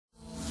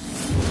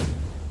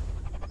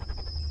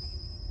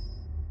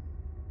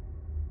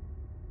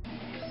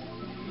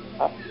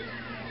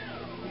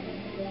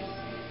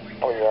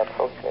that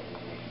pro trick.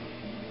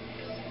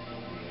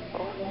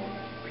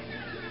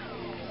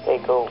 There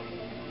you go.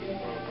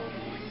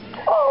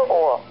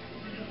 Oh!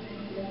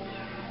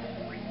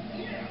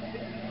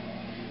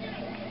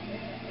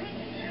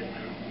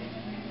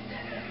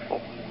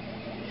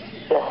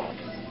 Yes.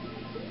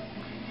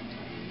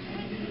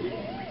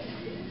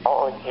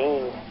 Oh,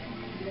 jeez.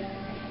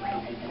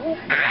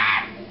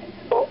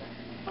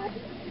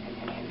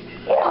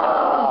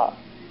 Yeah.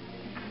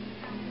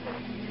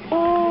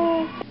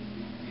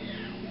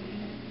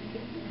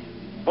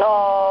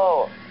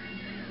 No.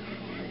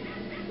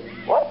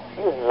 What?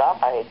 You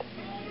lied.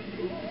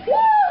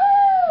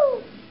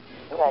 Woo!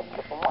 You had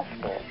triple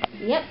mushroom.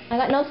 Yep, I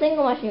got no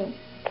single mushroom.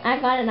 I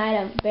got an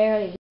item,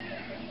 barely.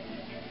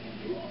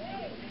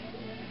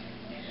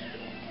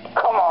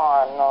 Come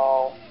on,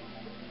 no.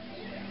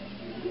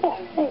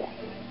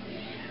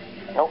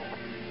 Nope.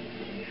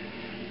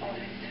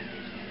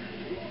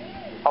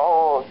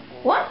 Oh.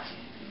 What?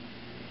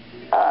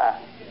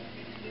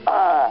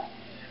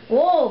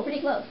 Whoa,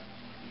 pretty close.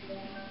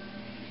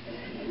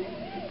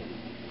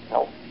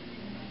 Nope.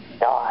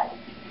 Die.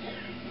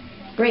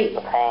 Great.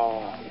 The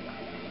pain.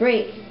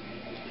 Great.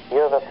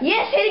 Feel the pain.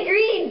 Yes, hit it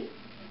green!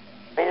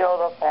 Feel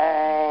the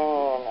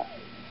pain.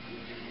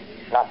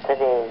 Not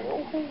today.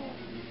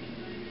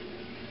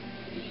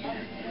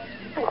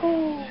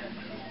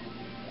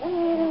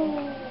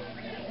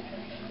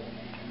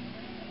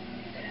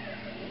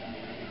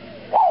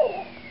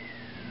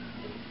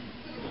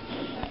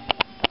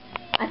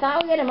 I thought I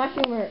would get a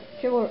mushroom or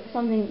triple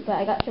something, but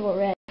I got triple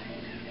red.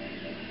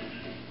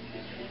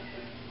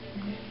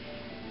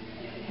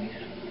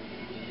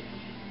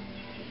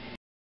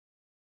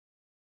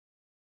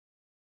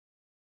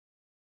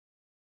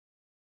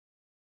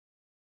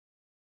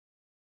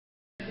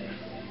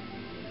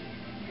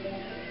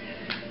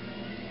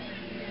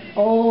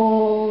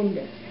 Oh,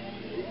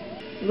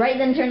 right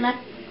then turn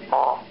left.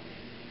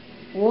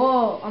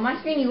 Whoa, on my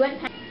screen you went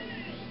past.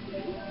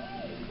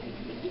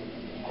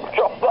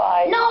 Drop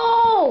by.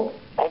 No!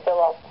 I fell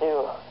off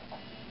too.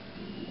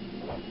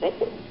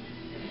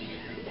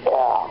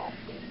 Yeah.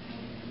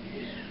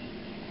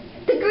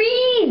 The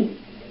green!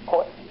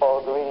 What?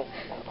 Oh, green.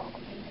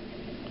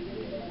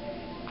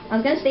 I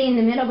was gonna stay in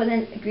the middle, but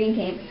then the green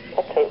came.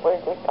 Okay,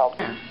 where's green come?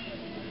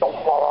 Don't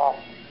fall off.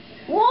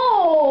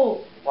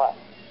 Whoa! What?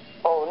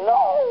 Oh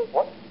no!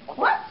 What?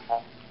 What?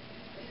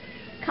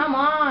 Come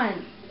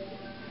on!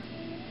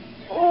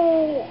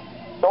 Ooh,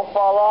 don't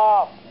fall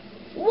off.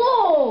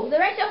 Whoa! The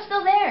red shell's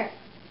still there.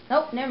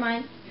 Nope, never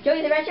mind.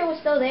 Joey, the red shell was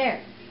still there.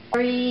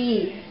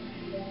 3.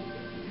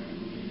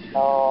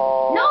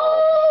 No.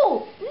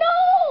 No!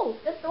 No!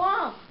 The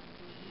swamp.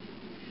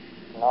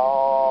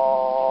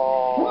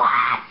 No.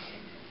 What?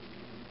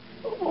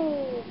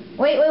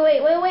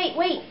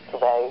 Wait. Too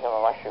bad I used my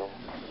mushroom.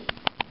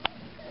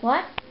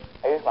 What?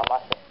 I used my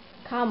mushroom.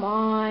 Come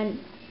on.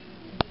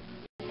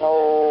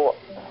 No.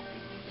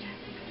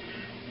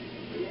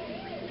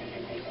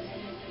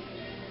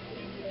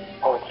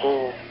 Oh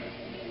jeez.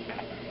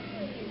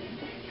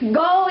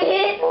 Go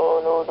hit!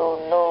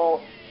 No.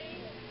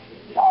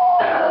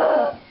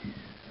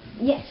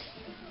 Yes.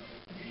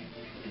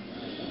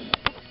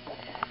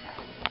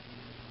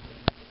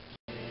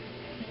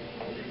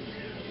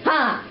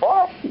 Ha!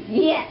 What?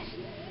 Yes.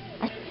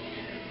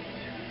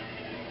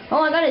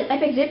 Oh, I got an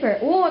epic zipper.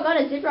 Oh, I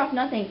got a zipper off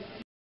nothing.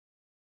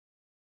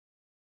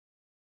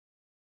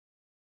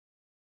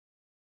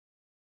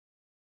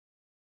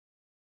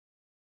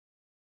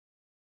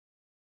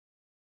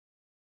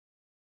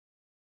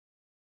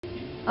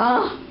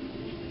 Ah.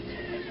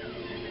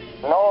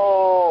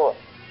 No.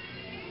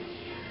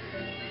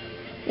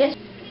 Yes.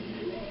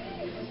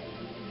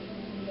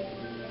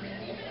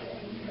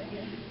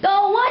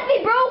 Oh, what?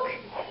 They broke!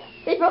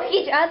 They broke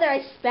each other.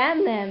 I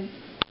spammed them.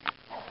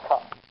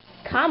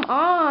 Come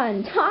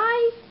on,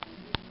 tie.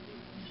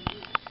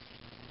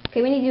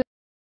 Okay, we need to.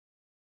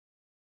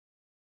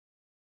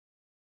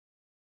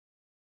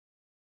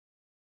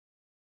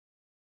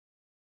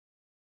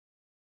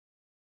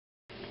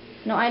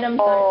 No items.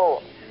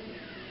 Oh.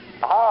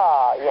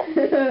 Ah,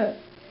 yes.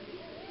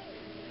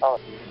 Oh.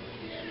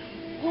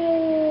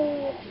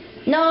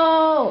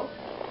 No.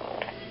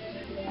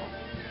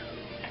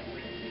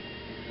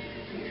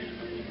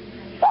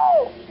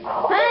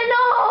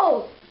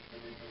 No.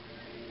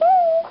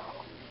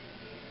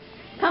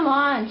 Come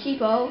on,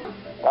 cheapo.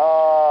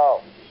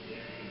 No.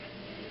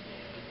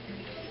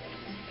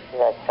 Is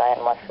that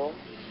giant mushroom?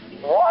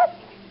 What?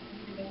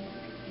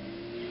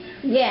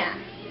 Yeah.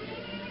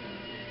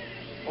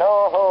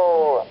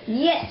 No.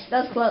 Yes,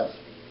 that was close.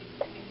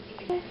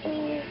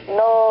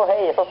 No,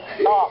 hey,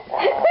 stop.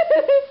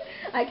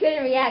 I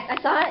couldn't react.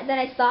 I saw it, then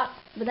I stopped,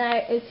 but then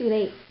it was too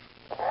late.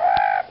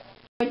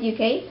 With you,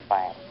 Kate?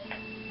 Fine.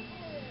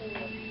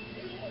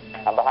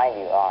 I'm behind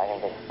you. Oh, I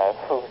think this is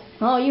food.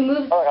 Oh, you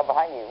moved. Oh, look, I'm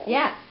behind you.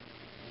 Yeah.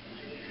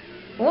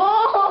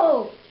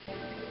 Whoa!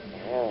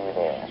 You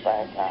there,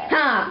 first time.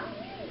 Ha!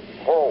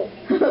 Whoa.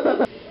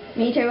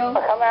 Me, Turbo.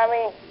 Oh, come at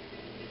me.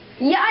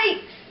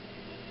 Yikes!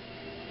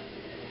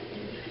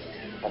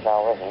 Because I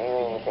was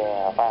you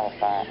there, first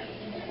time.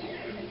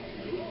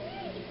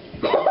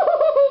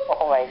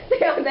 way.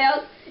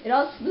 It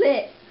all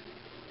split.